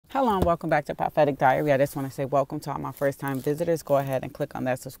Hello and welcome back to Prophetic Diary. I just want to say welcome to all my first-time visitors. Go ahead and click on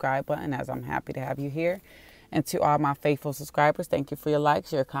that subscribe button, as I'm happy to have you here. And to all my faithful subscribers, thank you for your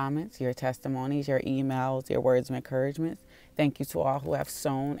likes, your comments, your testimonies, your emails, your words of encouragement. Thank you to all who have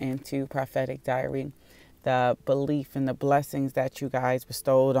sown into Prophetic Diary. The belief and the blessings that you guys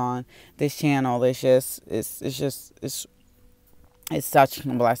bestowed on this channel is it's such a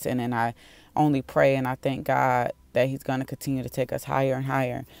blessing, and I only pray and I thank God that He's going to continue to take us higher and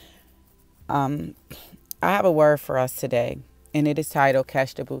higher. I have a word for us today, and it is titled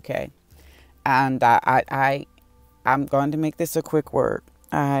 "Catch the Bouquet." And I'm going to make this a quick word.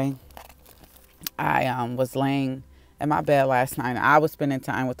 I was laying in my bed last night, and I was spending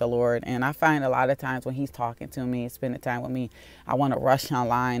time with the Lord. And I find a lot of times when He's talking to me, spending time with me, I want to rush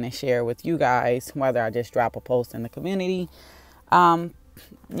online and share with you guys, whether I just drop a post in the community,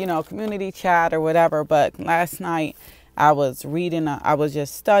 community chat or whatever. But last night I was reading, I was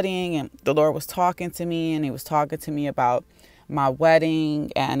just studying, and the Lord was talking to me, and He was talking to me about my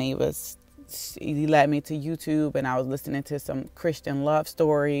wedding, and He led me to YouTube, and I was listening to some Christian love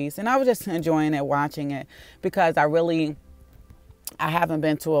stories, and I was just enjoying it, watching it, because I haven't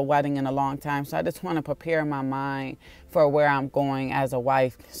been to a wedding in a long time. So I just want to prepare my mind for where I'm going as a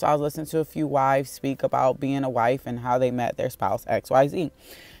wife. So I was listening to a few wives speak about being a wife and how they met their spouse XYZ.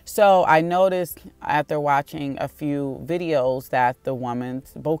 So I noticed after watching a few videos that the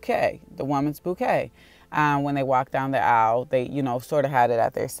woman's bouquet, when they walked down the aisle, they, sort of had it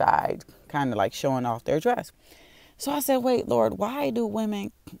at their side, kind of like showing off their dress. So I said, wait, Lord, why do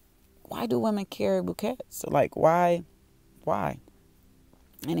women carry bouquets? Like, why?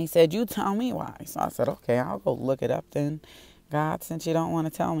 And He said, you tell me why. So I said, okay, I'll go look it up then, God, since you don't want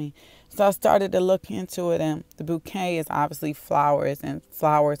to tell me. So I started to look into it, and the bouquet is obviously flowers, and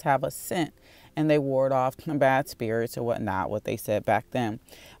flowers have a scent, and they ward off bad spirits or whatnot, what they said back then.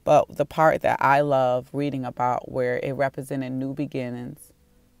 But the part that I love reading about, where it represented new beginnings,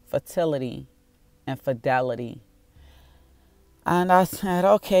 fertility, and fidelity. And I said,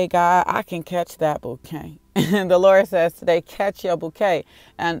 okay, God, I can catch that bouquet. And the Lord says today, catch your bouquet.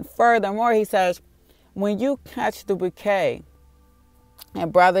 And furthermore, He says, when you catch the bouquet,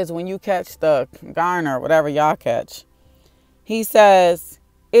 and brothers, when you catch the garner, whatever y'all catch, He says,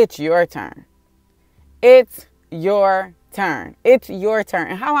 it's your turn. It's your turn. It's your turn.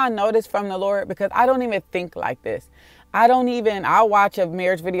 And how I know this from the Lord, because I don't even think like this. I'll watch a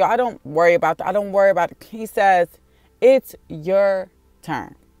marriage video. I don't worry about it. He says, it's your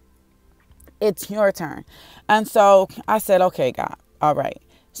turn. It's your turn. And so I said, okay, God, all right.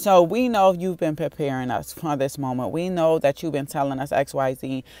 So we know you've been preparing us for this moment. We know that you've been telling us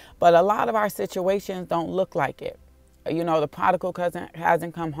XYZ, but a lot of our situations don't look like it. The prodigal cousin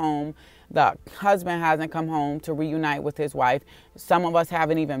hasn't come home. The husband hasn't come home to reunite with his wife. Some of us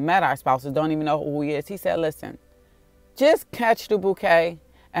haven't even met our spouses, don't even know who he is. He said, listen, just catch the bouquet,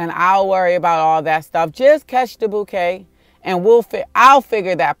 and I'll worry about all that stuff. Just catch the bouquet, and I'll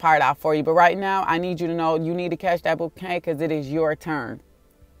figure that part out for you. But right now, I need you to know you need to catch that bouquet, because it is your turn.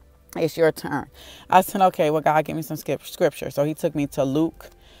 It's your turn. I said, okay, well, God, give me some scripture. So He took me to Luke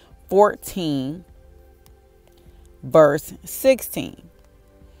 14, verse 16.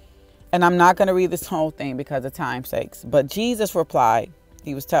 And I'm not going to read this whole thing because of time's sakes. But Jesus replied,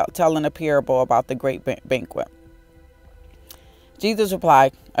 He was telling a parable about the great banquet. Jesus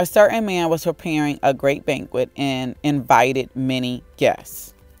replied, a certain man was preparing a great banquet and invited many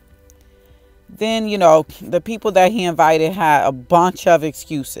guests. Then, the people that he invited had a bunch of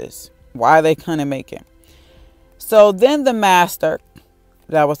excuses why they couldn't make it. So then the master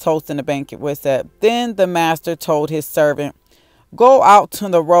that was hosting the banquet said, then the master told his servant, go out to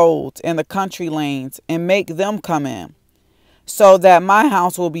the roads and the country lanes and make them come in, so that my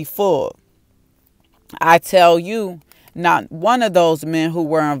house will be full. I tell you, not one of those men who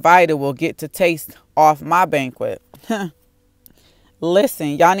were invited will get to taste off my banquet.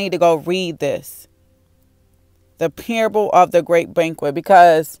 Listen, y'all need to go read this. The parable of the great banquet,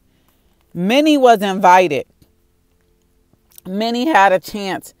 because many was invited. Many had a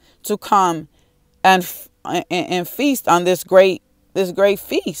chance to come and feast on this great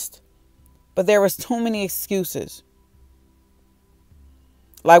feast. But there was too many excuses.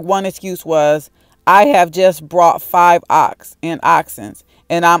 Like one excuse was, I have just brought 5 oxen,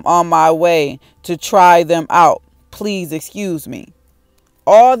 and I'm on my way to try them out. Please excuse me.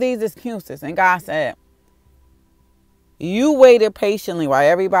 All these excuses. And God said, you waited patiently while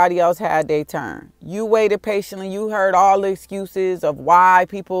everybody else had their turn. You waited patiently. You heard all the excuses of why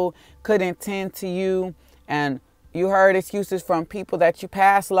people couldn't tend to you. And you heard excuses from people that you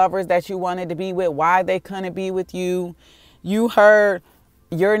past lovers that you wanted to be with, why they couldn't be with you. You heard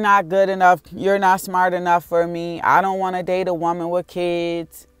You're not good enough. You're not smart enough for me. I don't want to date a woman with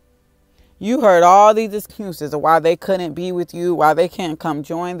kids. You heard all these excuses of why they couldn't be with you, why they can't come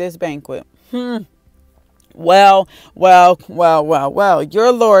join this banquet. Well.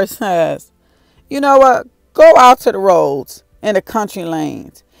 Your Lord says, you know what? Go out to the roads and the country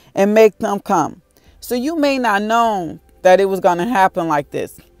lanes and make them come. So you may not know that it was going to happen like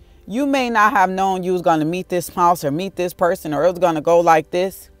this. You may not have known you was going to meet this spouse or meet this person, or it was going to go like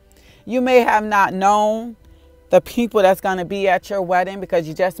this. You may have not known the people that's going to be at your wedding because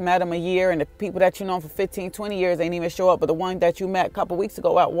you just met them a year, and the people that you know for 15, 20 years ain't even show up, but the one that you met a couple weeks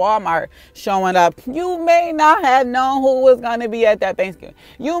ago at Walmart showing up. You may not have known who was going to be at that Thanksgiving.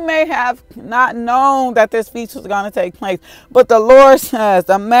 You may have not known that this feast was going to take place, but the Lord says,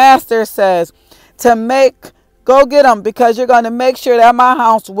 the Master says, go get them, because you're going to make sure that my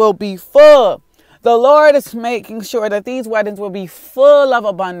house will be full. The Lord is making sure that these weddings will be full of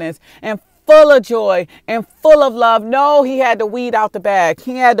abundance and full of joy and full of love. No, he had to weed out the bag.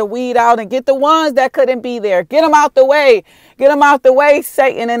 He had to weed out and get the ones that couldn't be there. Get them out the way. Get them out the way,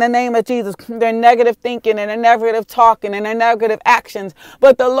 Satan, in the name of Jesus. Their negative thinking and their negative talking and their negative actions.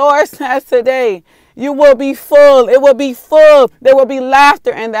 But the Lord says today, you will be full. It will be full. There will be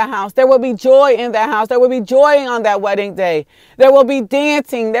laughter in that house. There will be joy in that house. There will be joy on that wedding day. There will be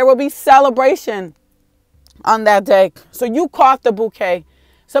dancing. There will be celebration on that day. So you caught the bouquet.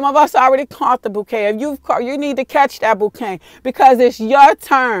 Some of us already caught the bouquet. If you've caught, you need to catch that bouquet, because it's your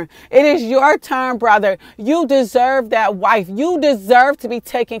turn. It is your turn, brother. You deserve that wife. You deserve to be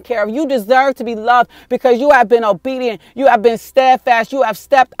taken care of. You deserve to be loved, because you have been obedient. You have been steadfast. You have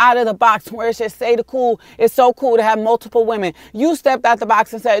stepped out of the box where it should say it's so cool to have multiple women. You stepped out the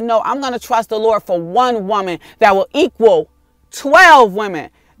box and said, no, I'm going to trust the Lord for one woman that will equal 12 women.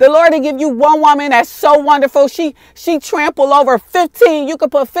 The Lord will give you one woman that's so wonderful. She trampled over 15. You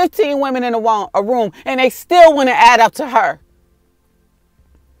could put 15 women in a room and they still wouldn't add up to her.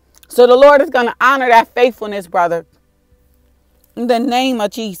 So the Lord is going to honor that faithfulness, brother, in the name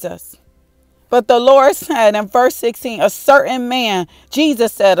of Jesus. But the Lord said in verse 16,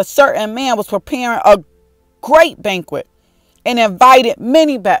 Jesus said, a certain man was preparing a great banquet and invited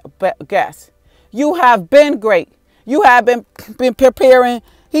many guests. You have been great. You have been preparing.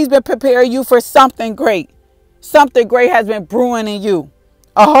 He's been preparing you for something great. Something great has been brewing in you.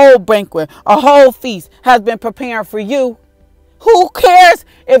 A whole banquet, a whole feast has been preparing for you. Who cares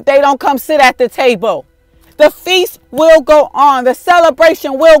if they don't come sit at the table? The feast will go on. The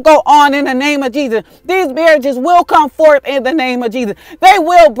celebration will go on in the name of Jesus. These marriages will come forth in the name of Jesus. They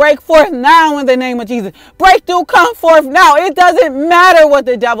will break forth now in the name of Jesus. Breakthrough come forth now. It doesn't matter what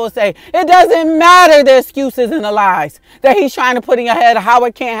the devil say. It doesn't matter the excuses and the lies that he's trying to put in your head, how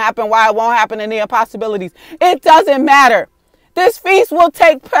it can't happen, why it won't happen, and the impossibilities. It doesn't matter. This feast will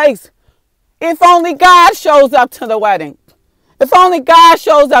take place if only God shows up to the wedding. If only God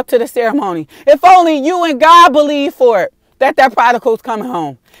shows up to the ceremony. If only you and God believe for it, that prodigal's coming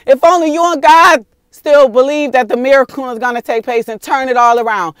home. If only you and God still believe that the miracle is going to take place and turn it all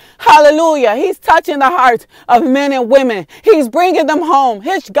around. Hallelujah. He's touching the hearts of men and women. He's bringing them home.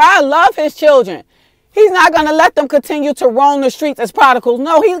 God loves his children. He's not going to let them continue to roam the streets as prodigals.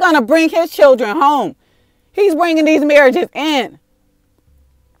 No, he's going to bring his children home. He's bringing these marriages in.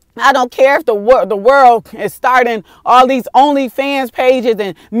 I don't care if the world is starting all these OnlyFans pages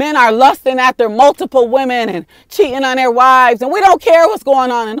and men are lusting after multiple women and cheating on their wives. And we don't care what's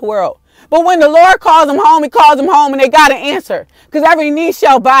going on in the world. But when the Lord calls them home, he calls them home and they got to answer. Because every knee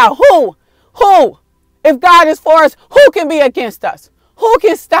shall bow. Who? If God is for us, who can be against us? Who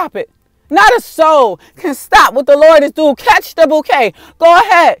can stop it? Not a soul can stop what the Lord is doing. Catch the bouquet. Go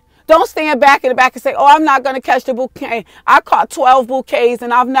ahead. Don't stand back in the back and say, oh, I'm not going to catch the bouquet. I caught 12 bouquets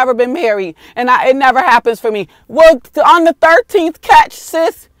and I've never been married. And it never happens for me. Well, on the 13th catch,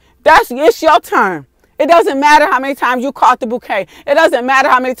 sis, it's your turn. It doesn't matter how many times you caught the bouquet. It doesn't matter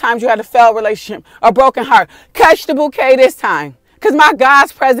how many times you had a failed relationship, a broken heart. Catch the bouquet this time, because my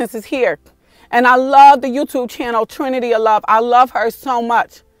God's presence is here. And I love the YouTube channel, Trinity of Love. I love her so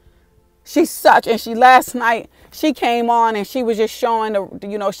much. Last night, she came on and she was just showing,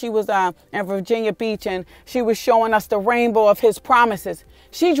 she was in Virginia Beach and she was showing us the rainbow of his promises.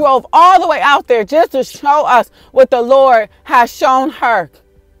 She drove all the way out there just to show us what the Lord has shown her,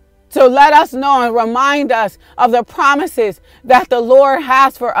 to let us know and remind us of the promises that the Lord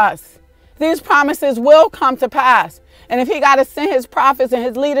has for us. These promises will come to pass. And if he got to send his prophets and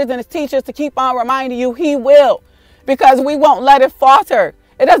his leaders and his teachers to keep on reminding you, he will, because we won't let it falter.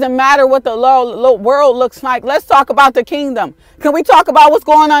 It doesn't matter what the world looks like. Let's talk about the kingdom. Can we talk about what's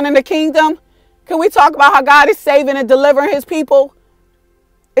going on in the kingdom? Can we talk about how God is saving and delivering his people?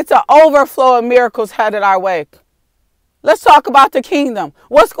 It's an overflow of miracles headed our way. Let's talk about the kingdom.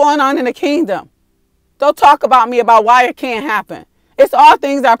 What's going on in the kingdom? Don't talk about me about why it can't happen. It's all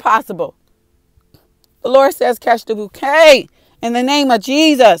things are possible. The Lord says, catch the bouquet in the name of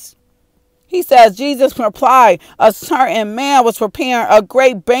Jesus. He says, Jesus replied, a certain man was preparing a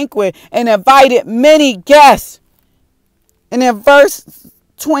great banquet and invited many guests. And in verse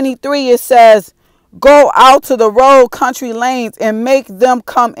 23, it says, go out to the road, country lanes, and make them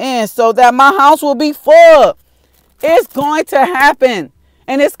come in so that my house will be full. It's going to happen.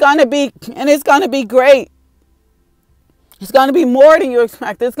 And it's going to be great. It's going to be more than you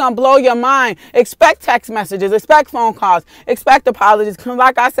expect. It's going to blow your mind. Expect text messages. Expect phone calls. Expect apologies.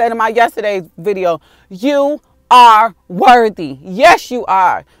 Like I said in my yesterday's video, you are worthy. Yes, you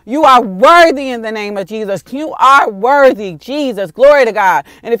are. You are worthy in the name of Jesus. You are worthy. Jesus. Glory to God.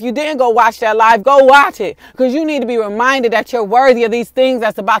 And if you didn't go watch that live, go watch it. Because you need to be reminded that you're worthy of these things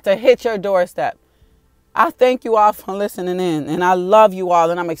that's about to hit your doorstep. I thank you all for listening in, and I love you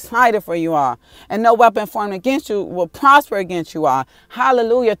all, and I'm excited for you all. And no weapon formed against you will prosper against you all.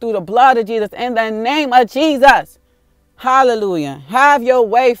 Hallelujah. Through the blood of Jesus, in the name of Jesus. Hallelujah. Have your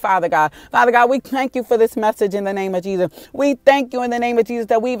way, Father God. Father God, we thank you for this message in the name of Jesus. We thank you in the name of Jesus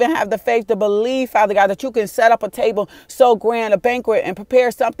that we even have the faith to believe, Father God, that you can set up a table so grand, a banquet, and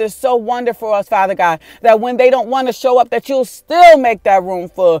prepare something so wonderful for us, Father God, that when they don't want to show up, that you'll still make that room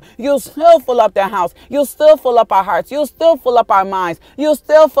full. You'll still fill up that house. You'll still fill up our hearts. You'll still fill up our minds. You'll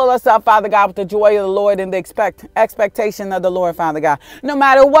still fill us up, Father God, with the joy of the Lord and the expectation of the Lord, Father God. No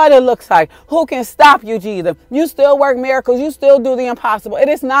matter what it looks like, who can stop you, Jesus? You still work miracles. You still do the impossible. It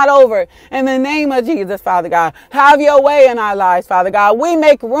is not over. In the name of Jesus, Father God, have your way in our lives, Father God. We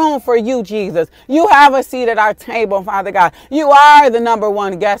make room for you, Jesus. You have a seat at our table, Father God. You are the number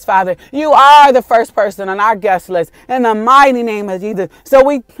one guest, Father. You are the first person on our guest list in the mighty name of Jesus. So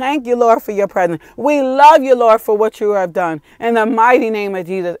we thank you, Lord, for your presence. We love you, Lord, for what you have done in the mighty name of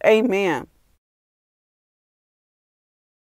Jesus. Amen.